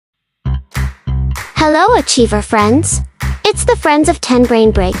Hello, Achiever friends! It's the Friends of 10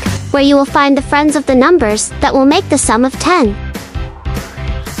 Brain Break, where you will find the friends of the numbers that will make the sum of 10.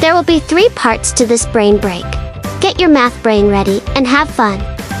 There will be 3 parts to this brain break. Get your math brain ready and have fun.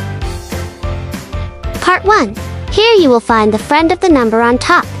 Part 1. Here you will find the friend of the number on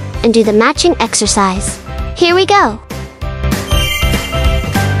top and do the matching exercise. Here we go!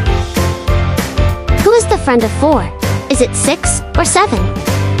 Who is the friend of 4? Is it 6 or 7?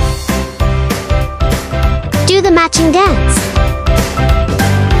 Do the matching dance.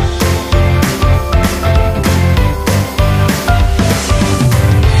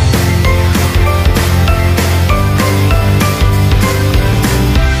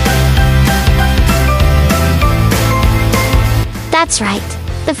 That's right.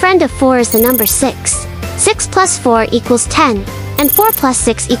 The friend of 4 is the number 6. 6 plus 4 equals 10, and 4 plus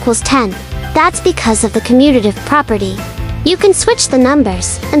 6 equals 10. That's because of the commutative property. You can switch the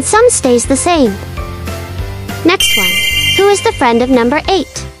numbers, and sum stays the same. Next one. Who is the friend of number 8?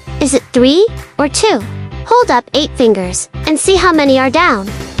 Is it 3 or 2? Hold up 8 fingers, and see how many are down.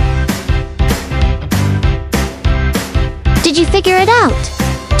 Did you figure it out?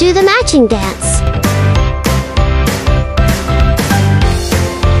 Do the matching dance.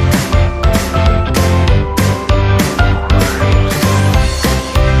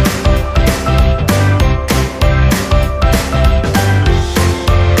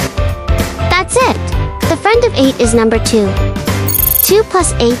 That's it! The friend of 8 is number 2. 2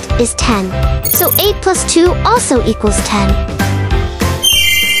 plus 8 is 10. So 8 plus 2 also equals 10.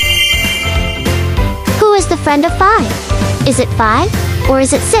 Who is the friend of 5? Is it 5 or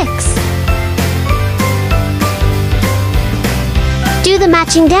is it 6? Do the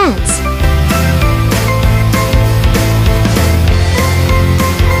matching dance.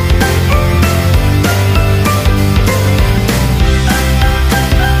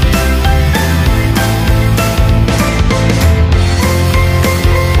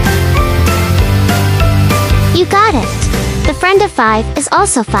 You got it! The friend of 5 is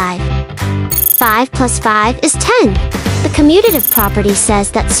also 5. 5 plus 5 is 10. The commutative property says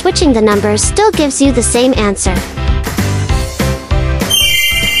that switching the numbers still gives you the same answer.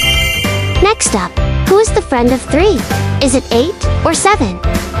 Next up, who is the friend of 3? Is it 8 or 7?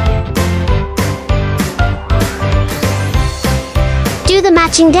 Do the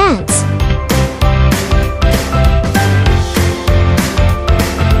matching dance.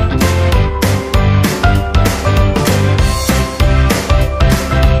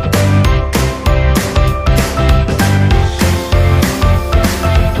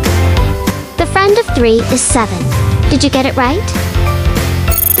 The friend of 3 is 7. Did you get it right?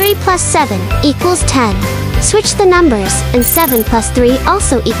 3 plus 7 equals 10. Switch the numbers, and 7 plus 3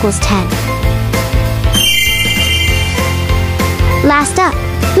 also equals 10. Last up,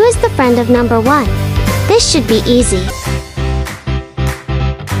 who is the friend of number 1? This should be easy.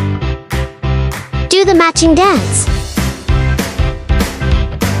 Do the matching dance.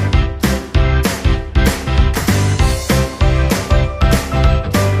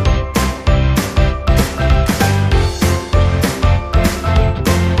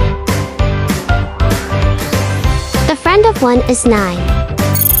 The friend of 1 is 9.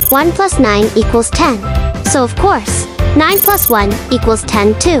 1 plus 9 equals 10. So of course, 9 plus 1 equals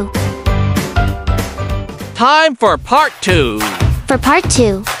 10 too. Time for part 2. For part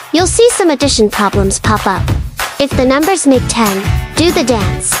 2, you'll see some addition problems pop up. If the numbers make 10, do the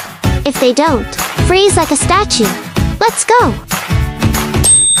dance. If they don't, freeze like a statue. Let's go!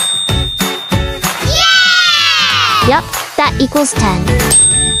 Yeah! Yup, that equals 10.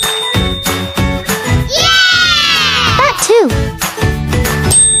 That too!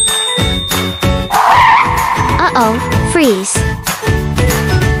 Uh-oh, freeze.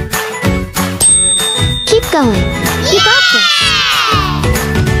 Keep going. You got this!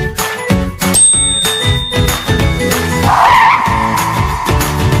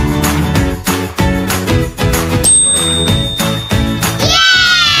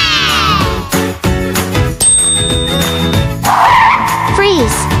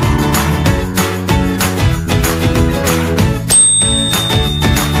 Freeze!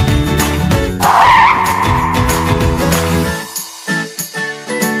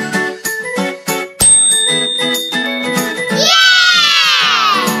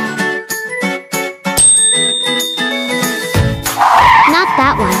 Not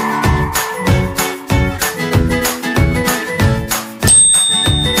that one.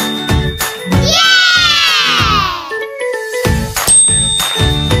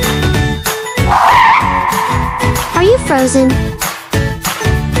 Are you frozen?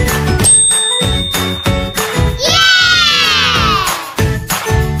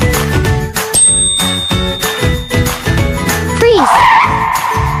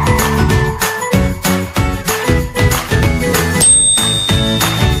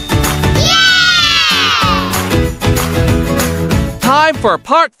 time for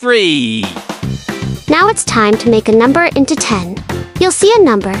part 3. Now it's time to make a number into 10. You'll see a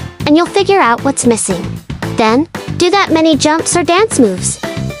number, and you'll figure out what's missing. Then, do that many jumps or dance moves.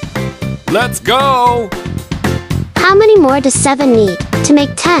 Let's go! How many more does 7 need to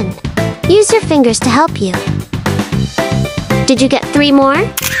make 10? Use your fingers to help you. Did you get 3 more?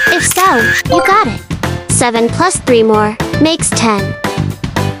 If so, you got it. 7 plus 3 more makes 10.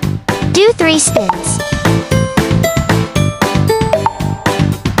 Do 3 spins.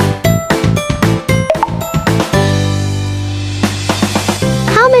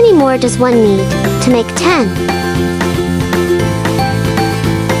 How many more does 1 need to make 10?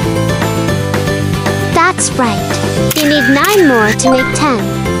 That's right. You need 9 more to make 10.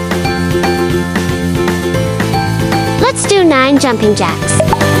 Let's do 9 jumping jacks.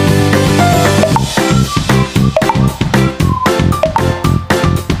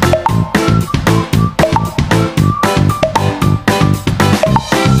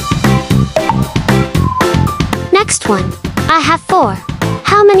 Next one. I have 4.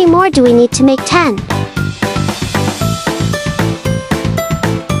 How many more do we need to make 10?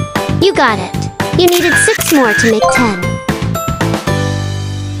 You got it. You needed 6 more to make 10.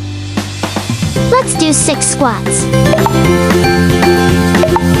 Let's do 6 squats.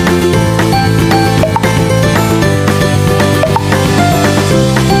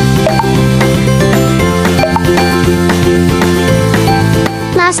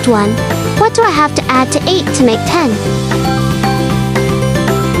 Last one. What do I have to add to 8 to make 10?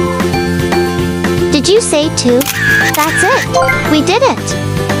 Did you say 2? That's it! We did it!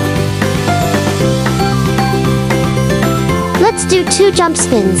 Let's do 2 jump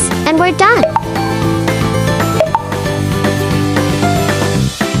spins, and we're done!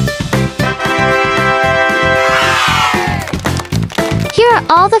 Here are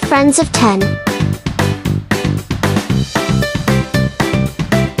all the friends of 10.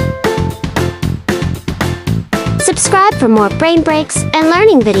 Subscribe for more brain breaks and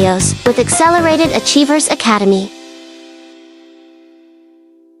learning videos with Accelerated Achievers Academy.